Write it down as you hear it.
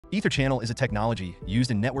EtherChannel is a technology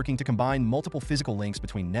used in networking to combine multiple physical links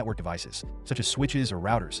between network devices, such as switches or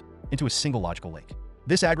routers, into a single logical link.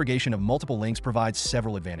 This aggregation of multiple links provides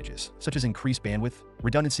several advantages, such as increased bandwidth,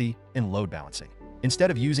 redundancy, and load balancing.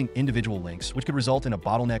 Instead of using individual links, which could result in a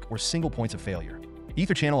bottleneck or single points of failure,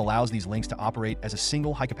 EtherChannel allows these links to operate as a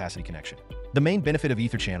single high-capacity connection. The main benefit of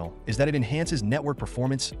EtherChannel is that it enhances network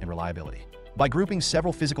performance and reliability. By grouping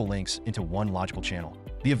several physical links into one logical channel,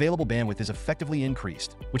 the available bandwidth is effectively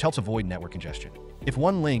increased, which helps avoid network congestion. If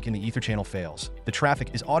one link in the EtherChannel fails, the traffic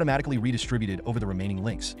is automatically redistributed over the remaining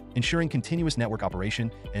links, ensuring continuous network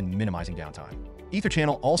operation and minimizing downtime.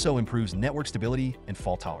 EtherChannel also improves network stability and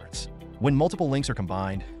fault tolerance. When multiple links are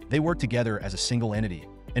combined, they work together as a single entity,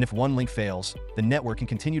 and if one link fails, the network can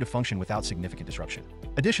continue to function without significant disruption.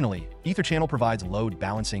 Additionally, EtherChannel provides load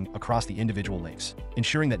balancing across the individual links,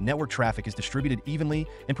 ensuring that network traffic is distributed evenly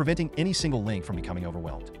and preventing any single link from becoming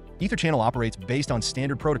overwhelmed. EtherChannel operates based on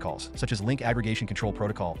standard protocols such as Link Aggregation Control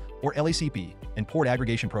Protocol, or LACP, and Port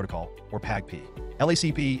Aggregation Protocol, or PAGP.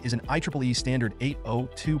 LACP is an IEEE standard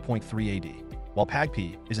 802.3 AD, while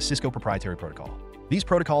PAGP is a Cisco proprietary protocol. These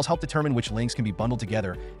protocols help determine which links can be bundled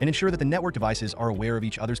together and ensure that the network devices are aware of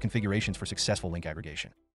each other's configurations for successful link aggregation.